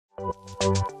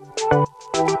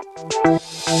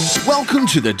Welcome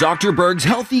to the Dr. Berg's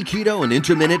Healthy Keto and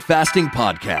Intermittent Fasting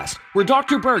Podcast, where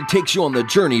Dr. Berg takes you on the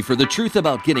journey for the truth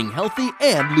about getting healthy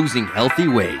and losing healthy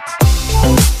weight.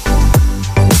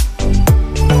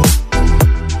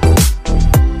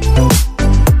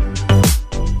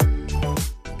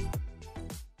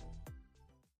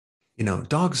 You know,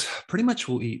 dogs pretty much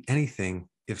will eat anything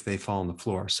if they fall on the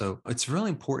floor. So it's really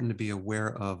important to be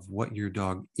aware of what your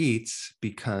dog eats,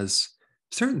 because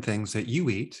certain things that you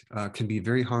eat can be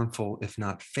very harmful, if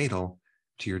not fatal,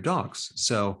 to your dogs.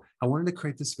 So I wanted to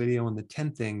create this video on the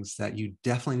 10 things that you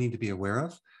definitely need to be aware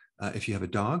of if you have a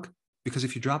dog, because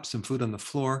if you drop some food on the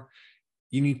floor,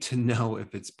 you need to know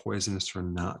if it's poisonous or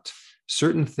not.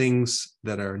 Certain things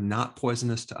that are not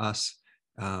poisonous to us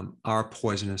are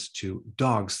poisonous to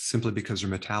dogs simply because their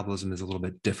metabolism is a little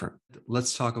bit different.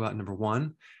 Let's talk about number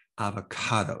one,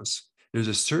 avocados. There's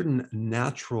a certain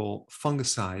natural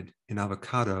fungicide in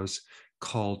avocados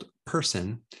called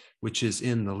persin, which is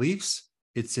in the leaves.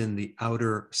 It's in the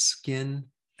outer skin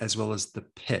as well as the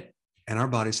pit. And our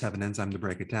bodies have an enzyme to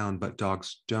break it down, but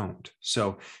dogs don't.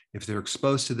 So if they're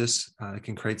exposed to this, it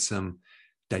can create some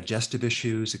digestive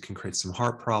issues. It can create some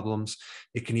heart problems.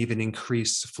 It can even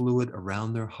increase fluid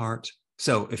around their heart.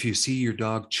 So if you see your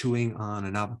dog chewing on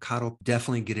an avocado,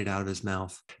 definitely get it out of his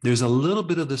mouth. There's a little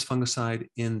bit of this fungicide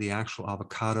in the actual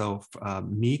avocado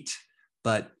meat,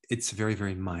 but it's very,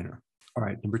 very minor. All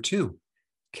right, number two,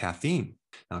 caffeine.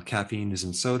 Now, caffeine is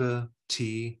in soda,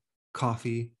 tea,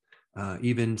 coffee,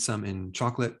 even some in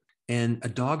chocolate. And a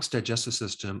dog's digestive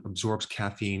system absorbs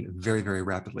caffeine very, very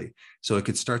rapidly. So it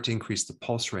could start to increase the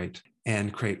pulse rate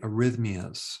and create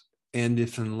arrhythmias. And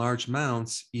if in large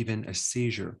amounts, even a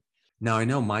seizure. Now, I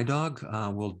know my dog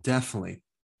will definitely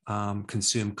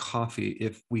consume coffee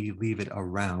if we leave it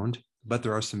around, but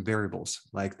there are some variables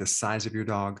like the size of your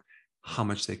dog, how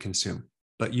much they consume.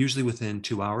 But usually within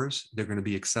 2 hours, they're going to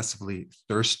be excessively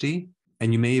thirsty.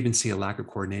 And you may even see a lack of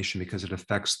coordination because it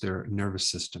affects their nervous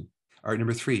system. All right,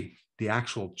 number three, the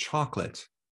actual chocolate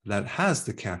that has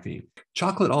the caffeine.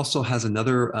 Chocolate also has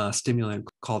another stimulant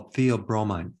called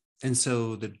theobromine. And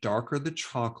so the darker the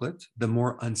chocolate, the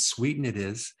more unsweetened it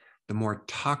is, the more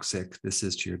toxic this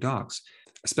is to your dogs,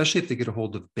 especially if they get a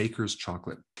hold of baker's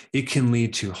chocolate. It can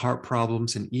lead to heart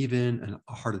problems and even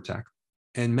a heart attack.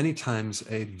 And many times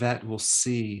a vet will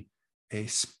see a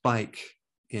spike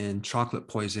in chocolate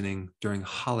poisoning during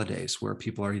holidays where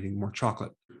people are eating more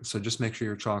chocolate. So just make sure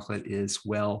your chocolate is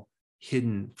well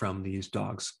hidden from these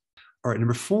dogs. All right,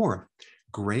 number four,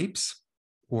 grapes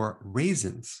or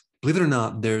raisins. Believe it or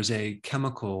not, there's a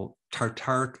chemical,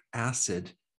 tartaric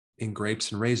acid, in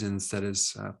grapes and raisins that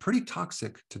is pretty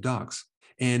toxic to dogs.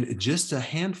 And just a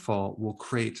handful will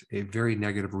create a very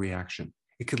negative reaction.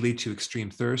 It could lead to extreme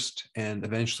thirst and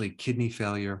eventually kidney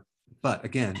failure. But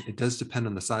again, it does depend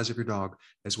on the size of your dog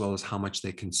as well as how much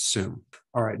they consume.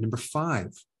 All right, number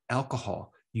five,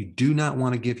 alcohol. You do not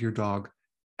want to give your dog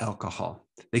alcohol.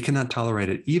 They cannot tolerate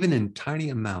it, even in tiny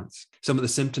amounts. Some of the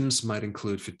symptoms might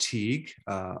include fatigue,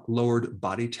 lowered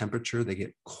body temperature, they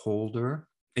get colder,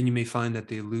 and you may find that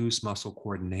they lose muscle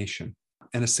coordination.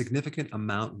 And a significant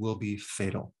amount will be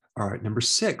fatal. All right, number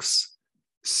six,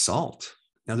 salt.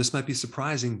 Now, this might be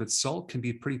surprising, but salt can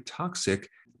be pretty toxic,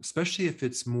 especially if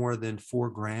it's more than 4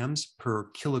 grams per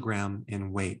kilogram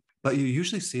in weight. But you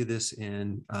usually see this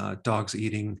in dogs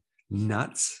eating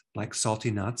nuts, like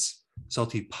salty nuts,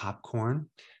 salty popcorn,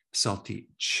 salty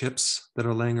chips that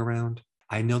are laying around.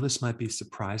 I know this might be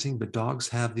surprising, but dogs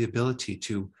have the ability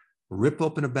to rip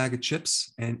open a bag of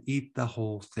chips and eat the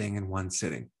whole thing in one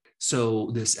sitting.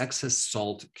 So this excess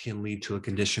salt can lead to a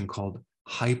condition called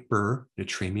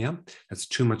hypernatremia. That's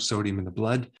too much sodium in the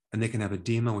blood. And they can have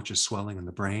edema, which is swelling in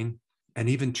the brain, and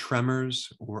even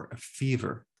tremors or a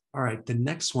fever. All right, the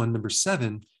next one, number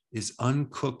 7, is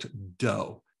uncooked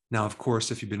dough. Now, of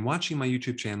course, if you've been watching my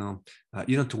YouTube channel,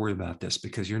 you don't have to worry about this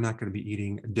because you're not going to be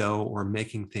eating dough or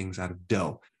making things out of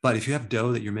dough. But if you have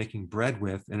dough that you're making bread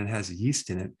with and it has yeast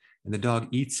in it and the dog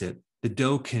eats it, the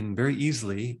dough can very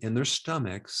easily in their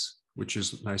stomachs, which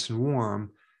is nice and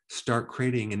warm, start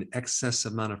creating an excess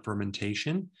amount of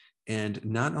fermentation and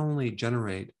not only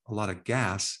generate a lot of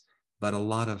gas, but a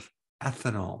lot of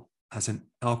ethanol as an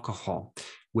alcohol,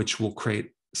 which will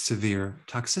create severe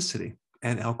toxicity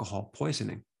and alcohol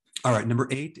poisoning. All right, number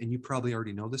 8, and you probably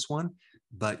already know this one,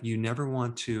 but you never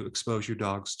want to expose your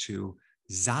dogs to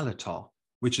xylitol,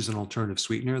 which is an alternative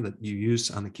sweetener that you use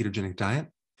on the ketogenic diet.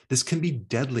 This can be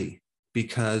deadly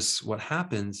because what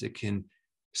happens, it can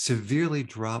severely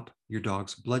drop your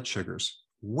dog's blood sugars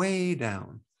way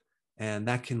down, and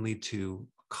that can lead to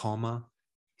coma,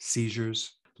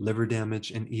 seizures, liver damage,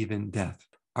 and even death.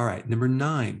 All right, number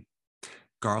 9,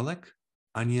 garlic,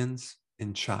 onions,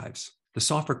 and chives. The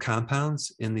sulfur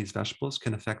compounds in these vegetables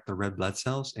can affect the red blood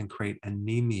cells and create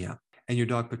anemia. And your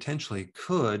dog potentially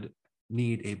could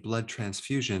need a blood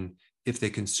transfusion if they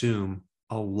consume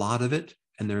a lot of it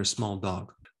and they're a small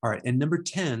dog. All right, and number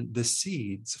 10, the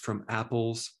seeds from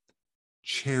apples,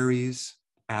 cherries,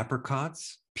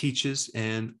 apricots, peaches,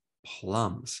 and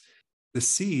plums. The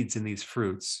seeds in these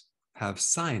fruits have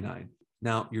cyanide.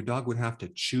 Now, your dog would have to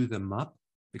chew them up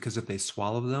because if they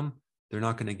swallow them, they're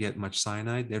not going to get much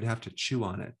cyanide. They'd have to chew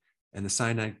on it. And the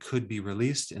cyanide could be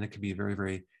released and it could be very,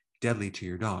 very deadly to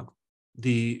your dog.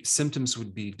 The symptoms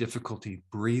would be difficulty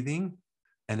breathing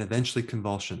and eventually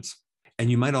convulsions. And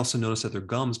you might also notice that their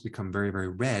gums become very, very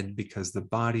red because the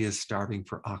body is starving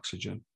for oxygen.